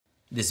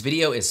This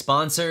video is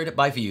sponsored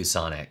by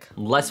ViewSonic.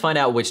 Let's find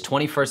out which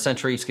 21st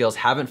century skills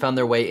haven't found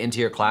their way into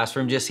your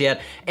classroom just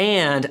yet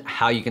and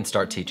how you can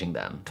start teaching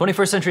them.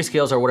 21st century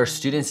skills are what our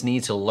students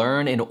need to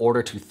learn in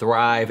order to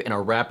thrive in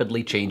a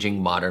rapidly changing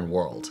modern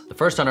world. The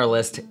first on our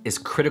list is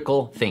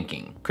critical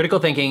thinking. Critical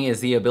thinking is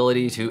the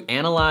ability to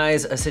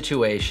analyze a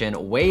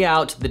situation, weigh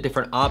out the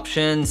different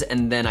options,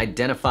 and then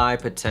identify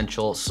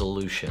potential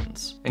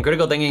solutions. And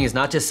critical thinking is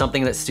not just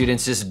something that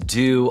students just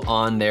do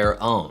on their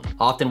own.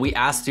 Often we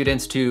ask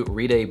students to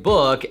read a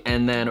book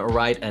and then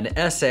write an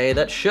essay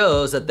that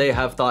shows that they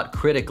have thought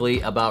critically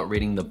about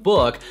reading the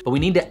book, but we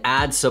need to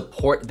add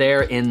support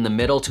there in the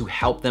middle to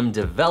help them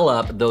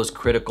develop those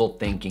critical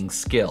thinking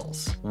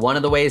skills. One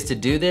of the ways to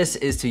do this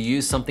is to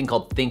use something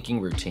called thinking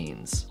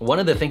routines. One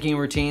of the thinking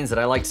routines that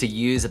I like to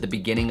use at the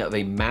beginning of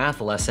a math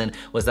lesson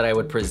was that I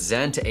would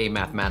present a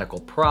mathematical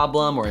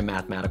problem or a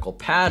mathematical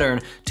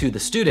pattern to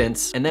the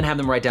students and then have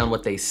them write down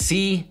what they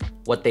see,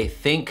 what they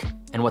think,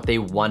 and what they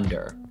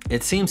wonder.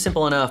 It seems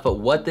simple enough, but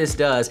what this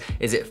does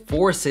is it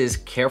forces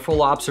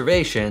careful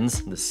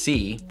observations, the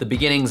see, the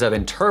beginnings of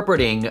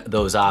interpreting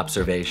those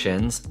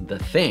observations, the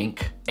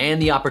think,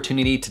 and the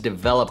opportunity to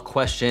develop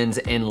questions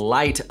in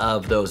light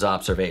of those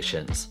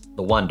observations,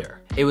 the wonder.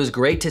 It was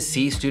great to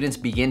see students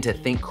begin to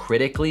think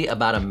critically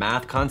about a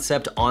math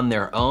concept on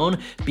their own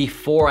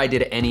before I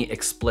did any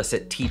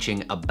explicit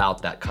teaching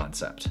about that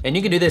concept. And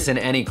you can do this in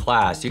any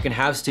class. You can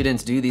have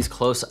students do these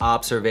close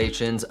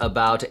observations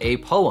about a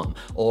poem,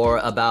 or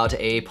about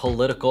a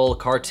political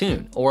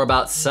cartoon, or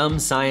about some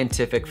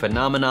scientific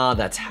phenomena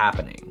that's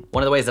happening.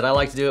 One of the ways that I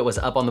like to do it was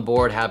up on the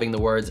board having the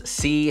words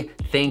see,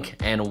 think,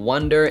 and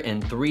wonder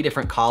in 3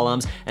 different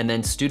columns, and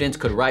then students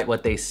could write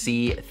what they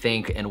see,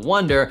 think, and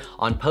wonder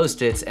on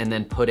Post-its and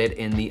then put it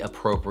in the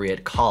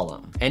appropriate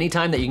column.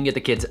 Anytime that you can get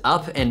the kids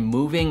up and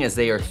moving as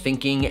they are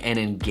thinking and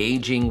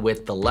engaging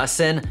with the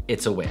lesson,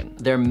 it's a win.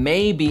 There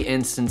may be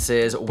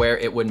instances where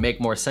it would make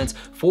more sense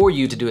for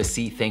you to do a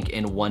see, think,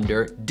 and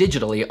wonder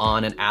digitally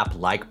on an app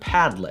like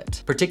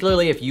Padlet,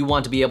 particularly if you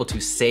want to be able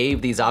to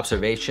save these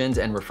observations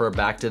and refer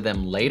back to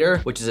them later,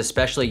 which is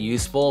especially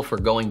useful for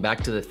going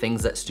back to the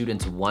things that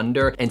students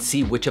wonder and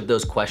see which of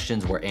those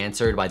questions were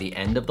answered by the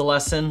end of the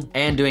lesson.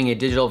 And doing a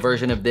digital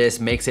version of this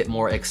makes it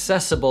more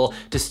accessible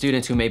to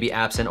students who may be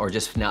absent or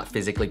just not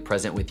physically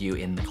present with you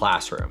in the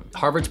classroom.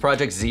 Harvard's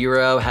Project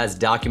Zero has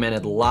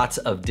documented lots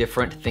of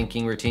different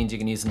thinking routines you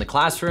can use in the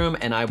classroom,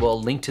 and I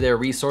will link to their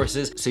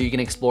resources so you can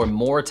explore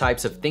more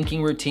types of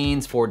thinking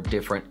routines for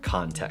different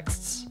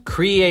contexts.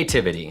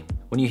 Creativity.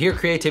 When you hear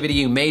creativity,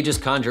 you may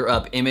just conjure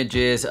up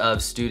images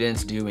of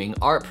students doing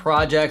art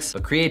projects,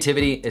 but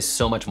creativity is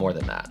so much more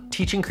than that.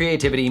 Teaching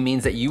creativity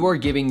means that you are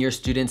giving your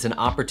students an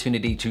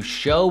opportunity to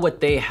show what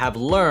they have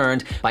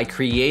learned by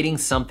creating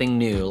something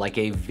new, like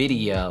a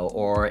video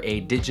or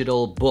a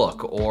digital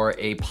book or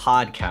a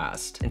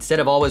podcast, instead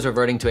of always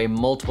reverting to a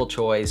multiple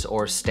choice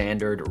or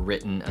standard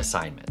written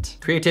assignment.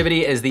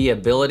 Creativity is the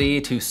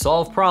ability to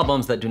solve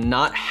problems that do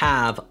not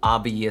have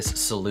obvious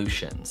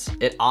solutions.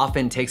 It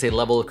often takes a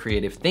level of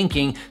creative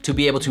thinking to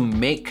be able to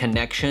make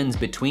connections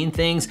between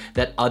things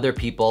that other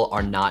people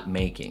are not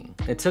making.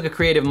 It took a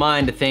creative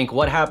mind to think,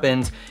 what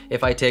happens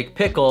if I take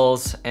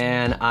pickles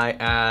and I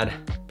add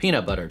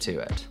peanut butter to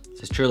it?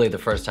 This is truly the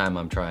first time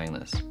I'm trying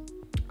this.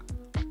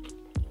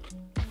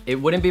 It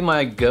wouldn't be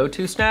my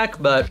go-to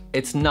snack, but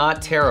it's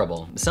not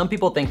terrible. Some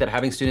people think that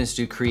having students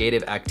do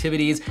creative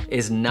activities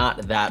is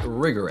not that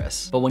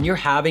rigorous. But when you're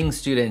having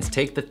students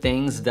take the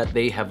things that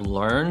they have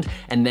learned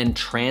and then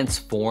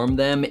transform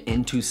them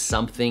into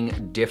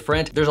something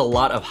different, there's a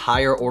lot of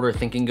higher order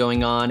thinking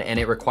going on, and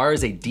it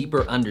requires a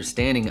deeper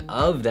understanding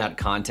of that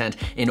content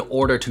in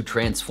order to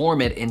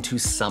transform it into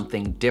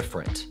something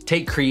different.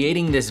 Take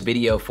creating this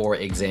video, for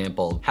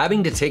example.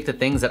 Having to take the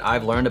things that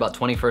I've learned about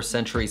 21st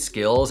century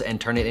skills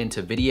and turn it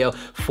into video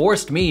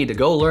forced me to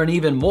go learn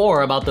even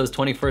more about those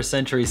 21st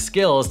century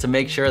skills to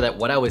make sure that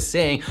what I was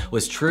saying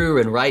was true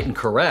and right and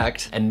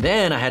correct. And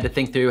then I had to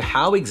think through,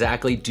 how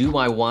exactly do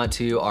I want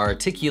to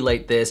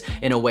articulate this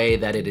in a way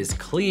that it is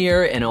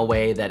clear, in a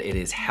way that it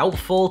is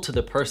helpful to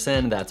the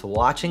person that's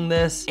watching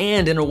this,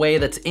 and in a way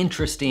that's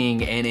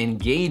interesting and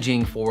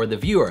engaging for the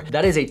viewer.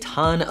 That is a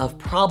ton of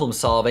problem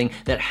solving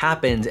that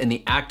happens in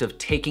the act of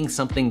taking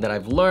something that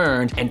I've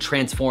learned and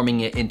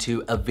transforming it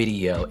into a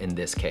video in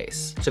this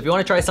case. So if you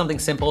want to try something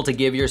simple to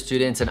give your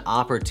students an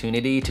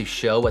opportunity to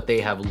show what they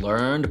have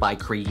learned by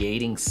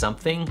creating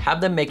something, have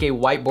them make a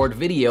whiteboard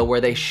video where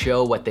they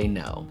show what they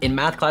know. In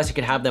math class, you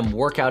can have them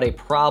work out a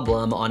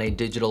problem on a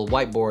digital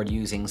whiteboard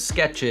using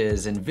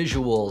sketches and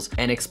visuals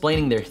and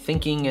explaining their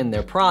thinking and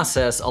their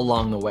process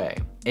along the way.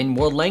 In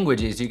world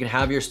languages, you can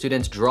have your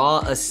students draw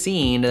a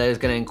scene that is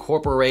going to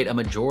incorporate a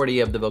majority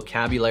of the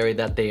vocabulary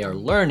that they are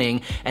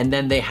learning, and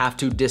then they have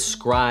to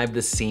describe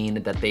the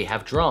scene that they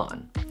have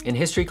drawn. In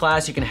history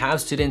class, you can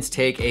have students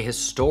take a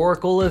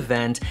historical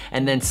event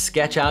and then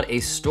sketch out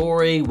a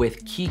story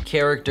with key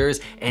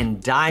characters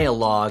and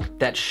dialogue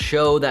that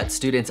show that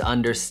student's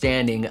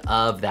understanding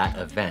of that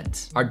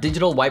event. Our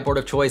digital whiteboard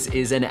of choice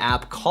is an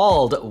app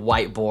called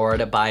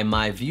Whiteboard by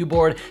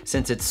MyViewBoard,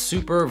 since it's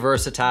super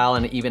versatile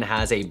and even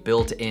has a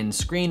built-in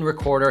screen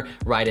recorder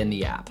right in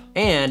the app.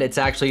 And it's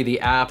actually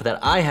the app that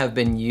I have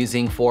been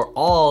using for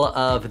all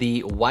of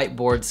the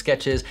whiteboard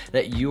sketches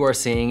that you are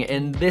seeing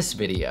in this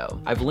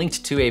video. I've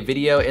linked to a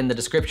video in the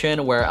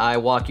description where I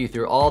walk you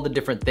through all the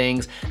different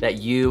things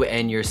that you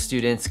and your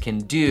students can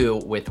do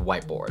with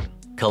Whiteboard.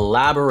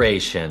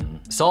 Collaboration.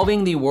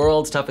 Solving the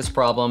world's toughest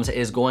problems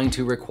is going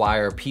to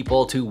require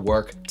people to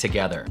work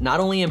together,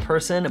 not only in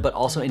person, but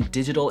also in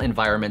digital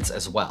environments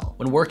as well.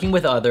 When working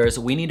with others,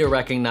 we need to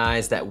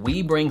recognize that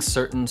we bring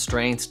certain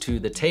strengths to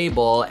the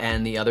table,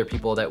 and the other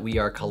people that we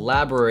are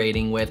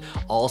collaborating with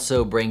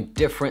also bring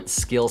different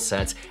skill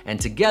sets, and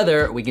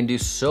together we can do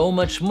so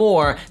much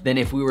more than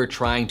if we were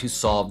trying to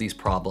solve these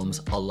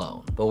problems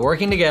alone. But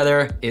working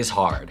together is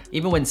hard.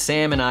 Even when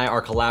Sam and I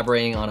are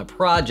collaborating on a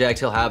project,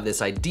 he'll have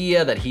this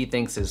idea that he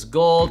thinks is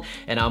gold,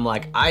 and I'm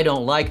like, I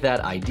don't like that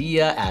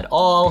idea at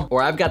all,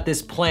 or I've got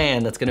this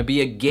plan that's gonna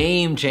be a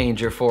game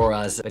changer for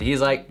us, but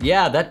he's like,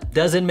 yeah, that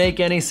doesn't make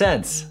any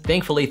sense.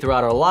 Thankfully,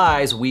 throughout our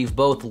lives, we've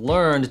both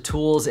learned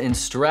tools and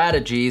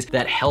strategies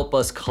that help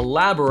us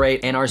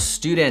collaborate, and our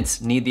students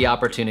need the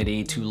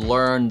opportunity to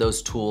learn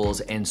those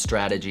tools and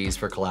strategies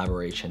for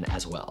collaboration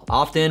as well.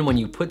 Often, when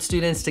you put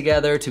students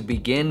together to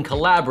begin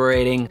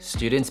collaborating,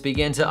 students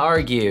begin to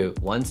argue.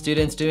 One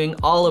student's doing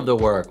all of the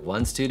work,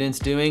 one student's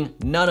doing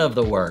none of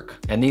the work.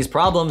 And these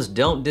problems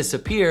don't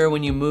disappear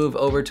when you move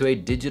over to a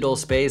digital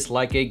space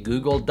like a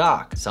Google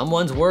Doc.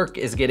 Someone's work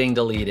is getting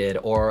deleted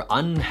or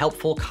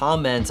unhelpful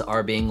comments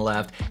are being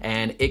left,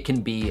 and it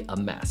can be a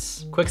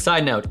mess. Quick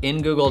side note,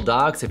 in Google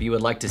Docs, if you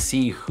would like to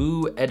see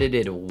who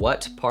edited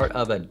what part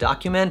of a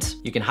document,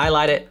 you can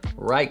highlight it,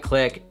 right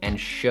click, and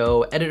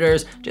show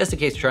editors, just in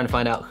case you're trying to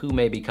find out who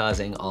may be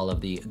causing all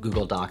of the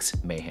Google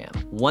Docs mayhem.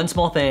 One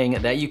small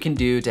thing that you can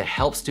do to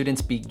help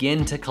students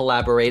begin to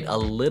collaborate a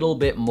little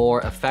bit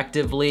more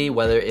effectively,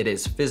 whether it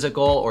is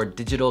physical or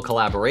digital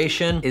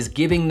collaboration, is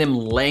giving them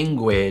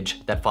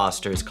language that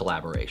fosters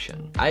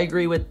collaboration. I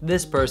agree with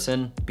this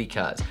person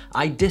because.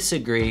 I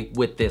disagree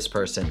with this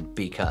person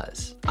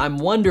because. I'm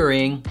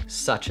wondering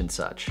such and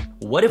such.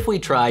 What if we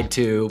tried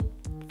to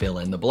fill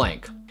in the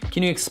blank?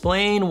 Can you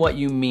explain what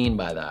you mean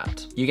by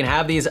that? You can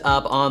have these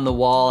up on the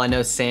wall. I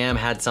know Sam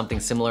had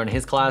something similar in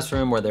his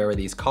classroom where there were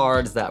these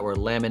cards that were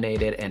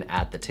laminated and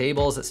at the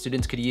tables that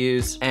students could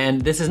use. And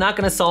this is not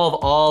gonna solve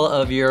all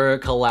of your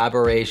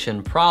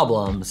collaboration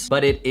problems,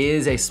 but it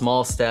is a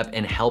small step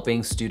in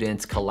helping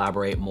students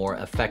collaborate more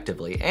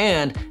effectively.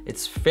 And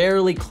it's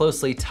fairly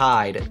closely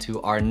tied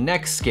to our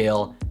next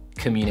skill,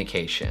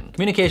 communication.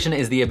 Communication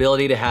is the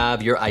ability to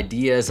have your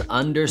ideas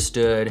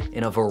understood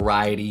in a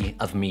variety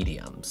of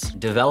mediums.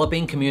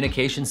 Developing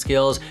communication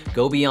skills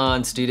go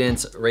beyond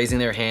students raising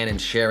their hand and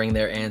sharing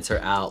their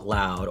answer out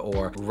loud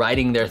or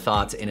writing their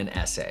thoughts in an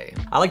essay.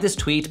 I like this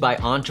tweet by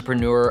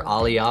entrepreneur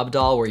Ali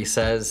Abdaal where he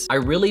says, I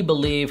really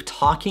believe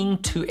talking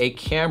to a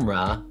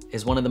camera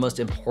is one of the most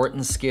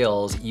important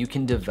skills you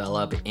can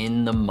develop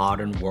in the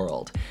modern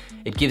world.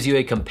 It gives you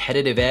a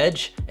competitive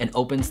edge and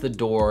opens the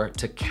door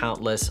to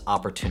countless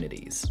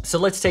opportunities. So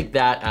let's take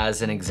that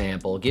as an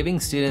example, giving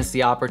students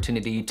the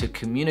opportunity to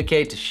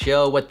communicate, to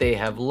show what they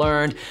have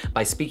learned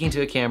by speaking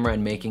to a camera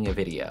and making a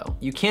video.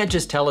 You can't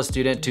just tell a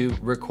student to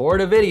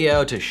record a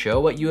video to show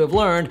what you have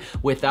learned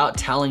without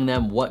telling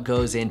them what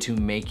goes into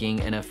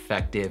making an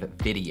effective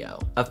video.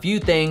 A few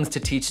things to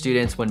teach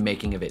students when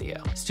making a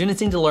video.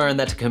 Students need to learn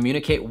that to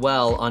communicate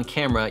well on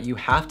camera, you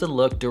have to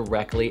look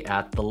directly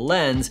at the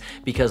lens,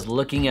 because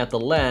looking at the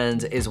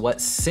lens is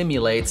what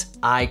simulates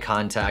eye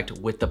contact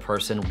with the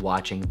person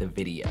watching the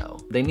video.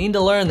 They need to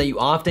learn that you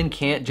often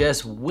can't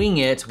just wing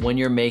it when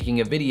you're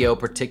making a video,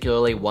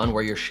 particularly one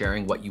where you're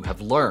sharing what you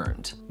have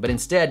learned. But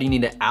instead, you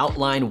need to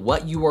outline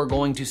what you are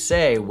going to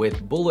say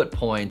with bullet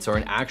points or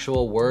an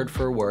actual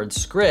word-for-word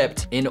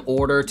script in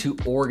order to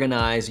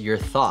organize your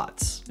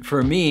thoughts.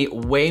 For me,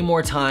 way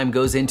more time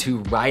goes into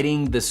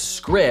writing the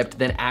script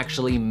than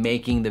actually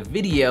making the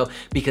video,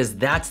 because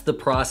that's the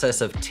process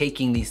of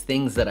taking these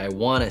things that I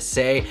want to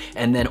say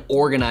and then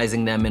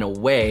organizing them in a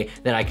way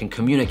that I can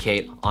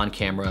communicate on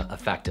camera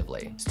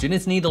effectively.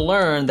 Students need to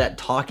learn that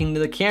talking to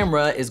the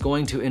camera is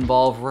going to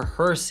involve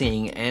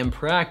rehearsing and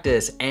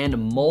practice and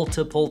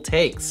multiple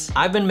takes.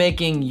 I've been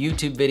making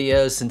YouTube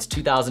videos since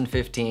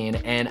 2015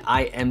 and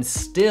I am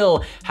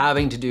still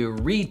having to do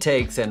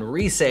retakes and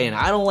re-say, and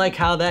I don't like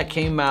how that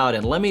came out,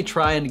 and let me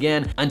try it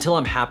again until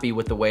I'm happy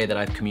with the way that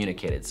I've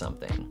communicated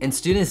something. And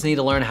students students need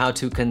to learn how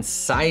to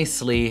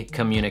concisely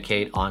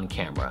communicate on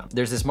camera.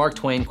 There's this Mark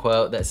Twain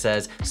quote that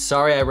says,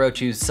 "Sorry I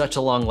wrote you such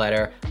a long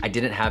letter, I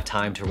didn't have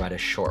time to write a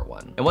short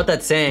one." And what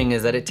that's saying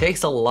is that it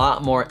takes a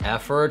lot more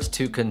effort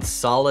to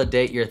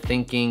consolidate your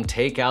thinking,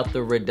 take out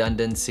the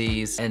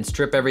redundancies, and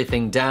strip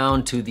everything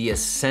down to the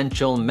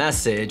essential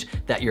message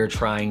that you're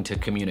trying to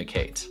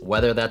communicate,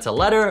 whether that's a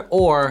letter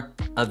or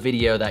a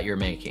video that you're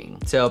making.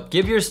 So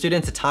give your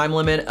students a time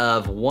limit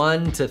of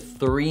 1 to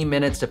 3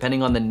 minutes,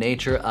 depending on the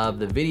nature of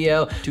the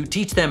video, to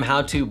teach them how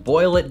to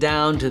boil it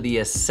down to the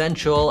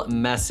essential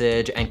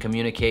message and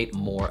communicate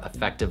more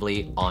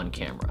effectively on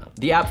camera.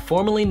 The app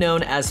formerly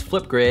known as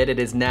Flipgrid, it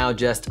is now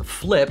just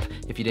Flip,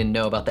 if you didn't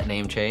know about that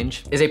name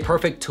change, is a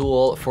perfect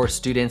tool for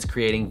students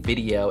creating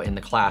video in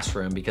the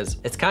classroom because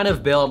it's kind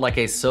of built like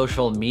a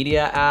social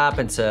media app,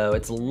 and so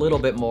it's a little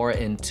bit more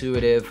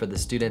intuitive for the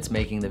students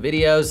making the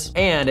videos,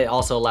 and it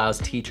also allows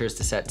teachers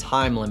to set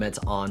time limits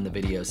on the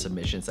video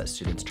submissions that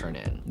students turn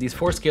in. These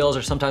 4 skills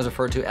are sometimes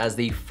referred to as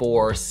the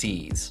 4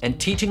 Cs, and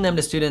teaching them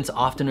to students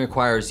often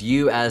requires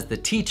you as the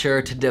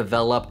teacher to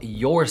develop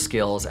your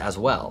skills as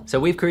well. So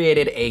we've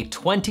created a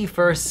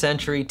 21st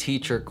century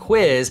teacher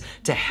quiz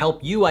to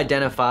help you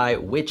identify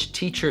which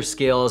teacher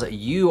skills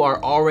you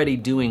are already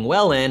doing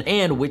well in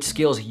and which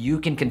skills you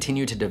can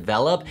continue to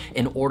develop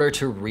in order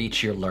to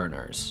reach your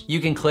learners. You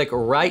can click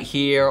right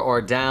here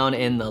or down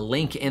in the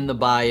link in the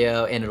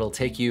bio and it'll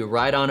take you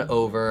right on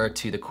over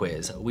to the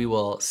quiz. We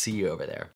will see you over there.